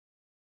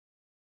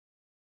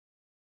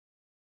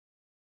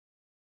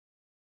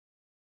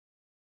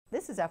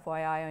This is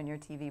FYI on Your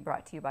TV,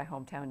 brought to you by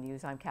Hometown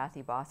News. I'm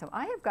Kathy Bossum.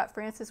 I have got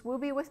Francis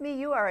Wooby with me.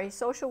 You are a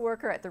social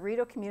worker at the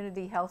Rideau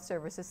Community Health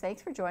Services.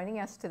 Thanks for joining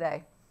us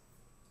today.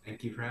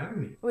 Thank you for having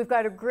me. We've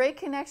got a great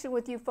connection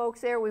with you folks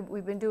there.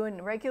 We've been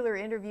doing regular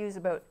interviews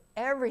about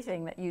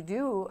everything that you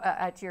do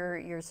at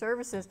your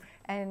services,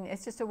 and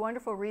it's just a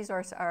wonderful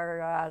resource.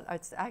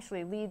 It's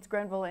actually Leeds,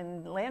 Grenville,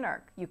 and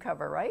Lanark you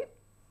cover, right?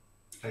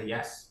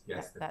 Yes.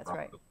 That's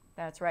right.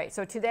 That's right.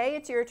 So today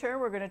it's your turn.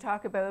 We're going to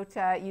talk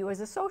about you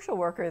as a social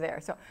worker there.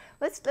 So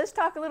let's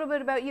talk a little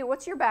bit about you.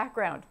 What's your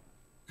background?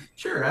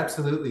 Sure,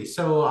 absolutely.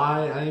 So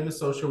I am a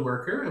social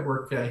worker. I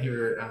work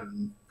here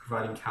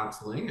providing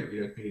counseling at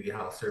Rideau Community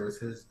Health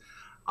Services.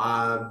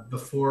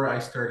 Before I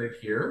started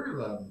here,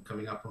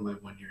 coming up on my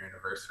 1-year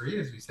anniversary,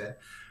 as we said,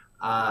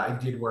 I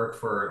did work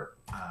for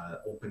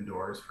Open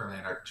Doors for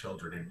Lanark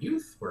Children and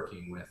Youth,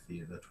 working with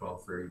the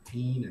 12 through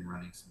 18 and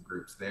running some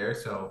groups there.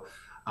 So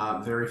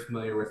very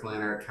familiar with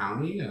Lanark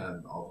County,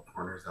 all the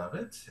corners of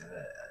it.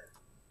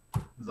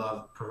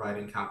 Love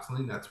providing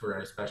counseling. That's where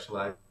I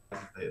specialize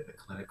in the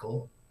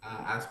clinical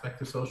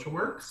aspect of social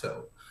work.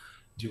 So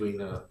doing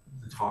the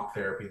talk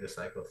therapy, the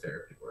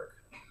psychotherapy work.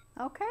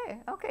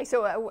 Okay.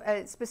 So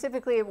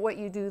specifically what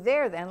you do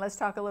there then, let's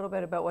talk a little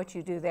bit about what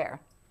you do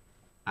there.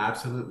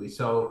 Absolutely.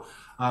 So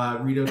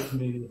Rideau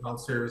Community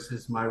Health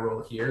Services, my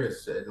role here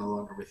is no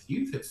longer with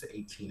youth. It's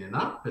 18 and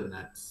up, and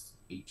that's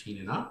 18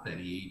 and up,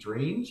 any age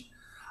range.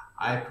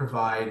 I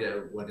provide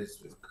what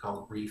is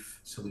called brief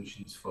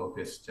solutions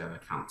focused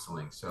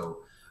counseling.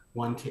 So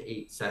 1 to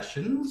 8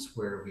 sessions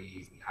where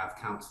we have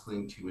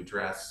counseling to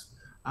address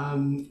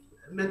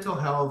mental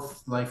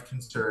health, life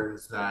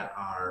concerns that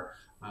are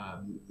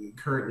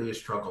currently a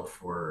struggle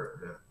for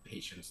the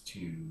patients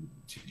to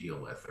deal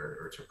with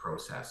or to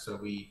process. So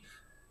we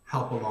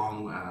help them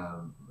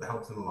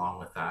along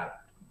with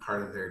that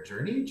part of their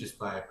journey just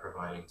by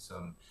providing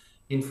some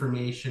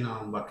information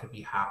on what could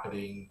be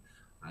happening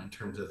in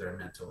terms of their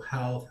mental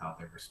health, how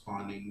they're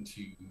responding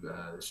to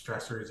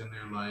stressors in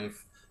their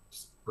life,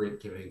 just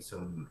giving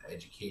some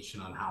education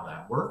on how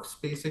that works,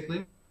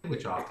 basically,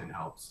 which often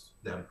helps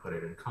them put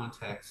it in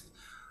context.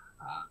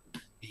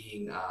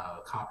 Being a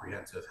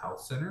comprehensive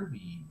health center,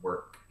 we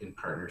work in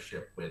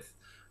partnership with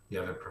the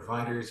other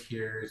providers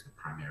here, the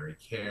primary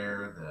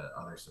care, the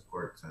other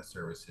support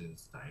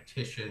services,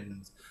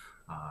 dietitians,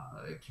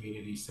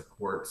 community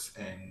supports,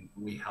 and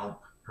we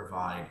help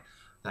provide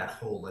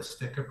that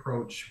holistic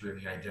approach,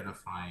 really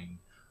identifying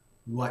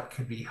what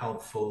could be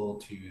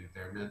helpful to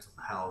their mental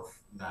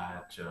health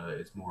that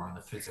is more on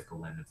the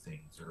physical end of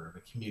things or the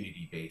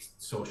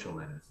community-based social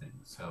end of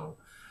things. So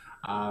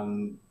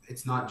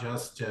it's not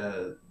just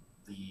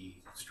the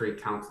straight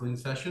counseling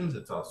sessions,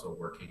 it's also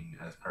working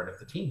as part of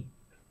the team.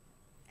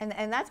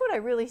 And that's what I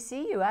really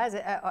see you as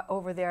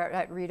over there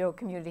at Rideau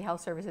Community Health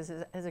Services,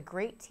 as a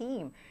great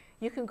team.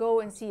 You can go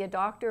and see a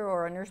doctor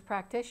or a nurse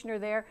practitioner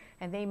there,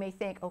 and they may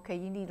think, okay,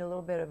 you need a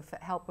little bit of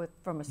help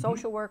from a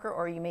social worker,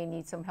 or you may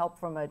need some help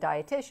from a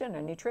dietitian,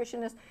 a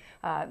nutritionist,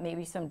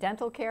 maybe some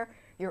dental care.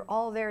 You're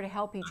all there to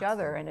help each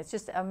other, and it's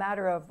just a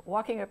matter of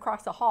walking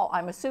across the hall,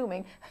 I'm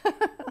assuming,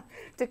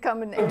 to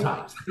come and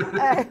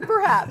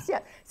perhaps,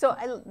 yeah. So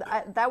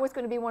that was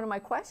going to be one of my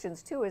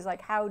questions too, is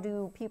like, how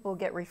do people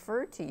get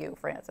referred to you,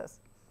 Francis?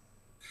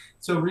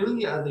 So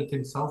really, they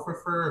can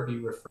self-refer or be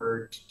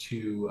referred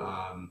to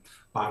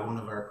by one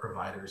of our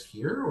providers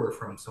here or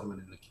from someone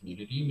in the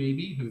community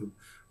maybe who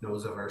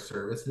knows of our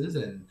services,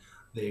 and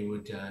they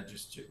would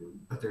just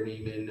put their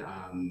name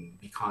in,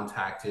 be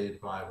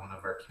contacted by one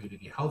of our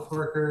community health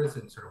workers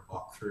and sort of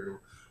walk through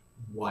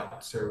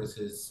what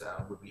services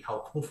would be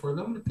helpful for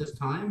them at this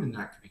time, and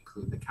that could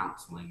include the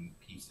counseling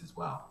piece as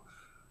well.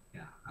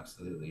 Yeah,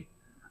 absolutely.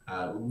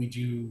 We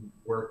do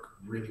work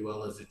really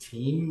well as a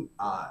team.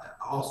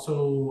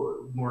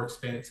 Also, more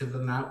expansive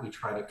than that, we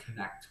try to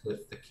connect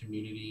with the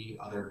community,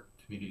 other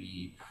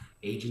community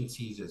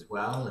agencies as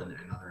well, and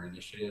other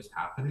initiatives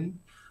happening.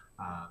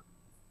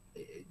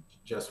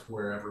 Just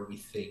wherever we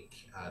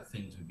think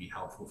things would be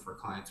helpful for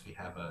clients, we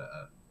have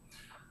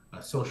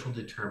a social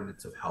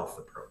determinants of health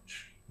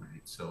approach,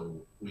 right?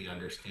 So we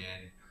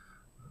understand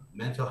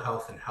mental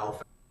health and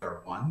health are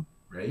one,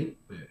 right?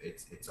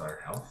 It's our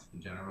health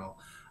in general.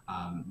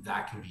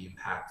 That can be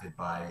impacted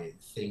by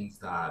things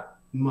that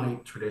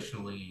might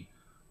traditionally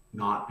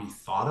not be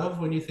thought of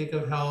when you think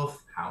of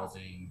health: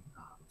 housing,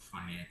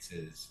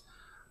 finances,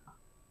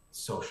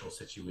 social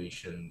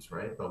situations,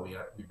 right? But we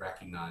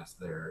recognize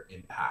their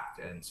impact,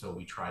 and so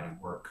we try to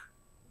work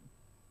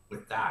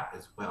with that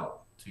as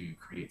well to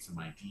create some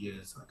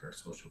ideas, like our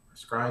social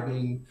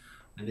prescribing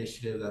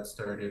initiative that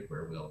started,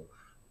 where we'll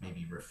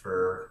maybe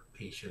refer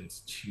patients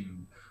to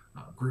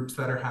groups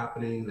that are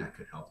happening that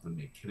could help them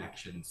make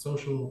connections,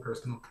 social,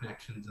 personal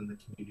connections in the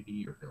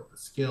community, or build a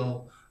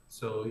skill.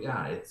 So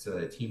yeah, it's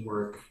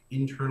teamwork,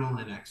 internal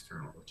and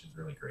external, which is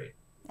really great.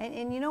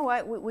 And you know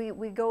what,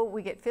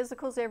 we get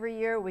physicals every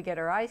year, we get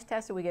our eyes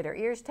tested, we get our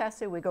ears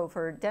tested, we go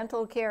for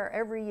dental care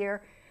every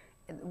year.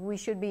 We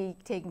should be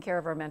taking care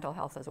of our mental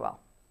health as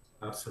well.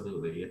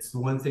 Absolutely. It's the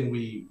one thing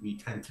we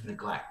tend to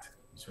neglect.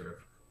 We sort of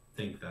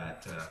think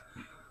that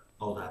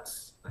oh,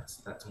 that's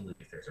only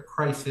if there's a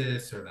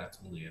crisis, or that's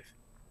only if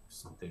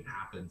something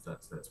happens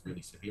that's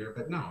really severe.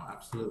 But no,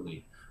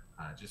 absolutely,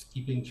 just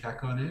keeping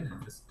check on it,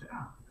 and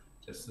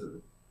just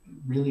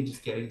really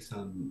just getting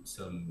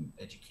some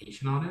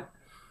education on it,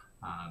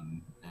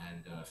 and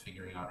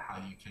figuring out how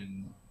you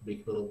can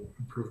make little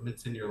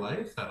improvements in your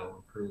life that'll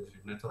improve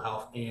your mental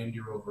health and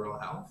your overall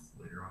health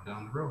later on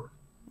down the road.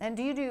 And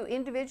do you do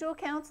individual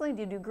counseling?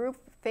 Do you do group,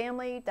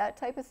 family, that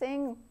type of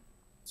thing?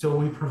 So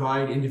we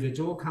provide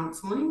individual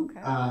counseling.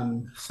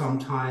 Okay.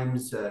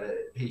 Sometimes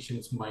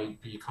patients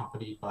might be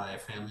accompanied by a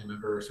family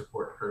member or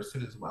support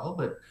person as well,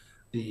 but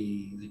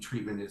the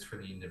treatment is for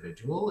the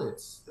individual.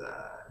 It's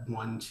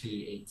 1 to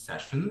 8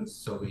 sessions.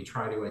 So we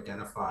try to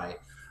identify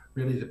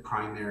really the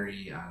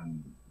primary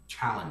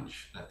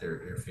challenge that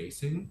they're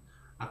facing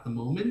at the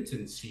moment,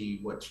 and see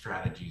what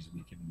strategies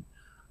we can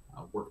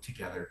work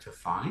together to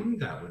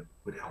find that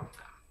would help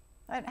them.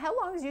 And how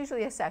long is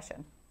usually a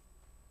session?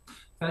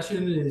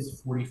 Session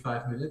is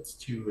 45 minutes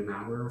to an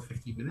hour,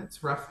 50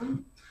 minutes roughly,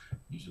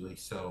 usually.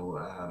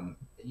 So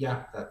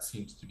yeah, that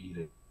seems to be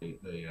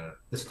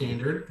the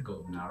standard, the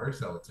golden hour.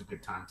 So it's a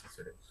good time to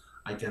sort of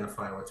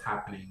identify what's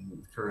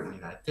happening currently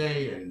that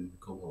day, and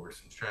go over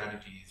some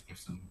strategies, give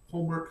some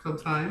homework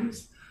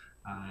sometimes,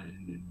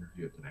 and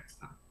review it the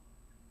next time.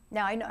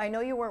 Now, I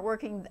know you weren't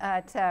working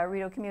at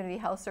Rideau Community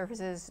Health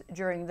Services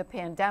during the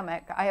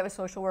pandemic. I have a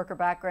social worker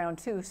background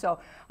too, so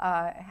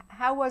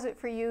how was it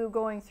for you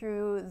going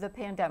through the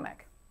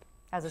pandemic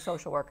as a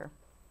social worker?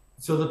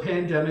 So the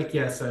pandemic,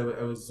 yes, I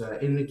was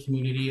in the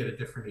community at a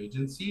different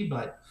agency,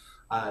 but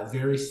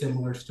very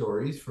similar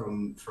stories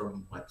from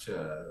what we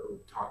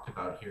talked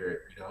about here at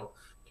Rideau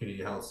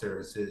Community Health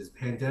Services.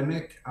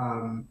 Pandemic,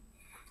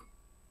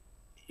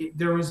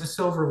 there was a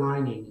silver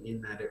lining in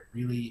that it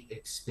really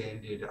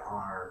expanded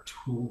our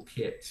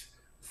toolkit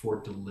for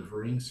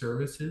delivering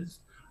services.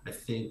 I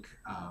think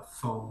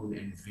phone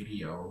and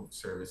video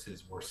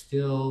services were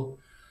still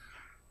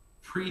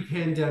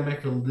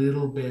pre-pandemic a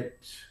little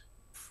bit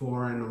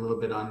foreign, a little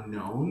bit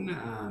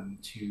unknown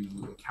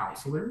to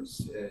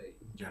counselors in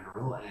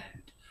general,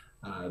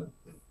 and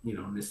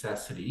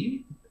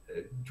necessity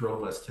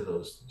drove us to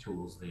those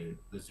tools, the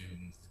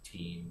Zooms, the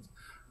Teams,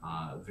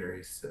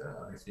 various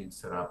other things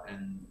set up,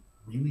 and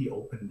really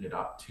opened it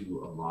up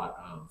to a lot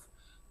of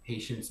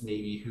patients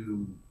maybe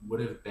who would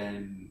have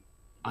been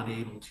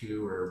unable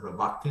to or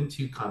reluctant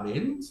to come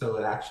in. So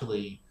it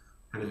actually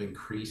kind of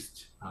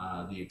increased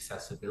the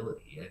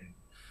accessibility, and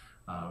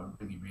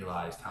we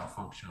realized how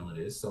functional it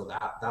is. So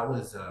that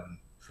was,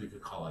 if we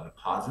could call it, a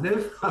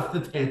positive of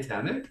the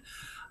pandemic.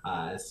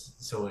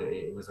 So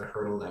it was a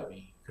hurdle that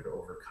we could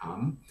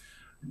overcome.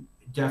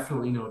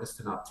 Definitely noticed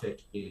an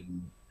uptick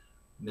in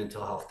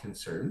mental health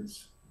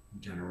concerns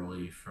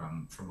generally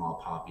from all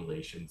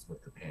populations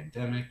with the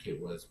pandemic.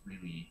 It was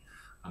really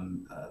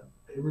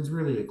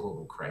a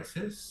global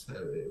crisis.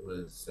 It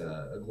was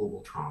a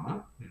global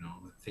trauma.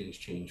 Things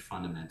changed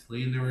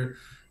fundamentally, and there were,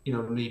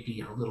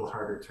 maybe a little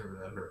harder to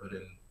remember, but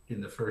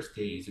in the first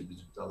days, it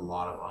was a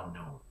lot of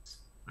unknowns,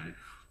 right?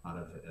 A lot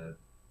of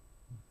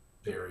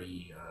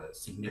very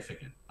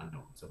significant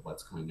unknowns of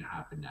what's going to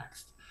happen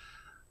next.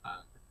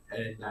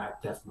 And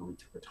that definitely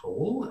took a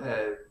toll.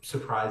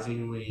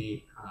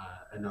 Surprisingly,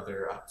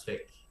 another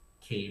uptick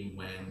came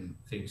when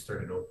things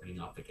started opening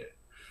up again,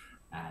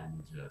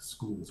 and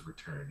schools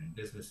returned and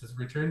businesses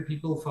returned.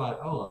 People thought,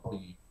 oh, I'll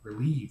be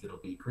relieved, it'll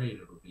be great,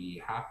 it'll be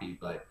happy,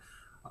 but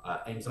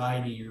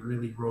anxiety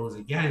really rose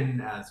again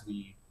as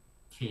we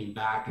came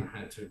back and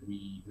had to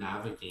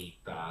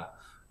re-navigate the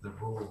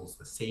rules,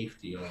 the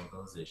safety, all of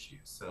those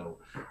issues. So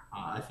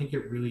I think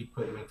it really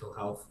put mental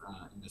health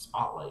in the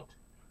spotlight.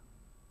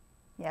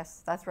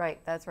 Yes, that's right,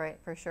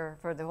 for sure.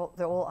 For the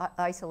whole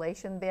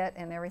isolation bit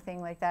and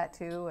everything like that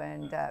too,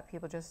 and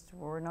people just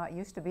were not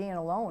used to being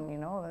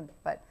alone,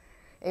 but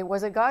it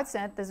was a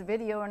godsend. This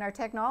video and our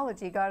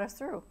technology got us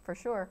through, for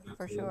sure, Yeah.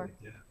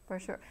 for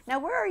sure. Now,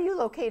 where are you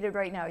located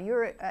right now?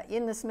 You're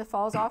in the Smith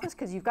Falls office,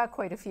 because you've got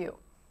quite a few.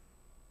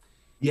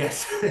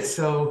 Yes,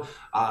 so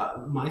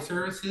my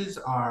services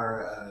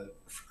are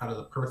out of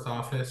the Perth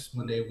office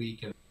 1 day a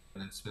week, and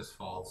then Smith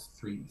Falls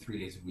three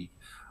days a week.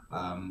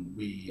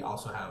 We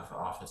also have an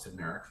office in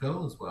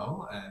Merrickville as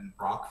well, and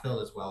Brockville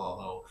as well,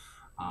 although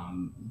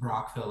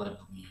Brockville, I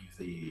believe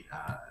the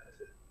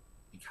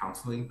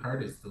counseling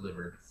part is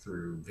delivered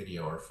through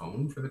video or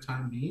phone for the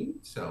time being.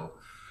 So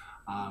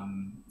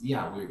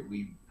yeah,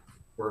 we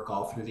work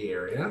all through the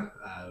area.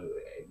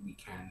 We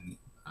can,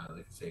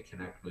 like I say,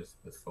 connect with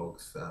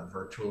folks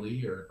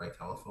virtually or by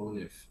telephone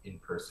if in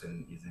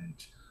person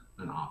isn't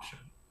an option.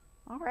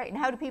 All right, and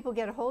how do people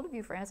get a hold of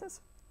you,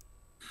 Francis?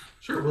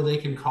 Sure. Well, they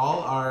can call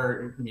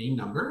our main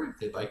number if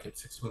they'd like, at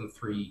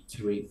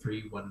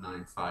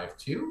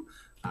 613-283-1952,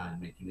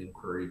 and make an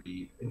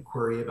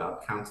inquiry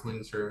about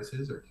counseling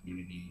services or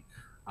community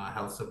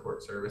health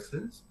support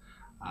services.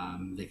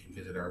 They can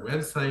visit our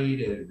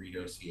website at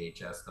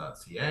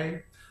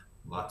rideauchs.ca.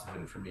 Lots of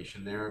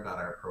information there about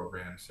our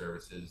program,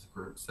 services,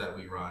 groups that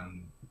we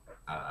run,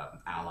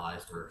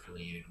 allies we're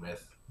affiliated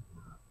with.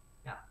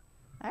 Yeah.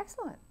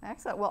 Excellent,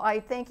 excellent. Well, I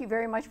thank you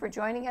very much for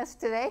joining us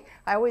today.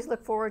 I always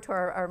look forward to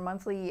our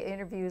monthly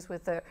interviews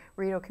with the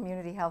Rideau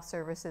Community Health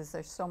Services.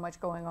 There's so much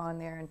going on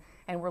there,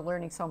 and we're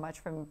learning so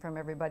much from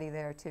everybody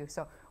there too.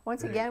 So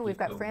once again, we've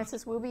got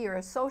Francis Wooby. You're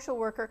a social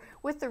worker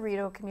with the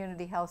Rideau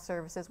Community Health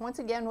Services. Once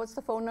again, what's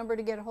the phone number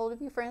to get a hold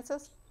of you,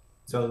 Francis?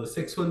 So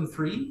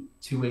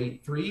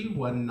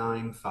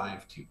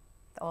 613-283-1952.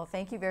 Well,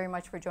 thank you very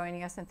much for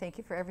joining us, and thank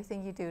you for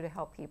everything you do to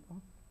help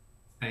people.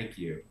 Thank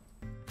you.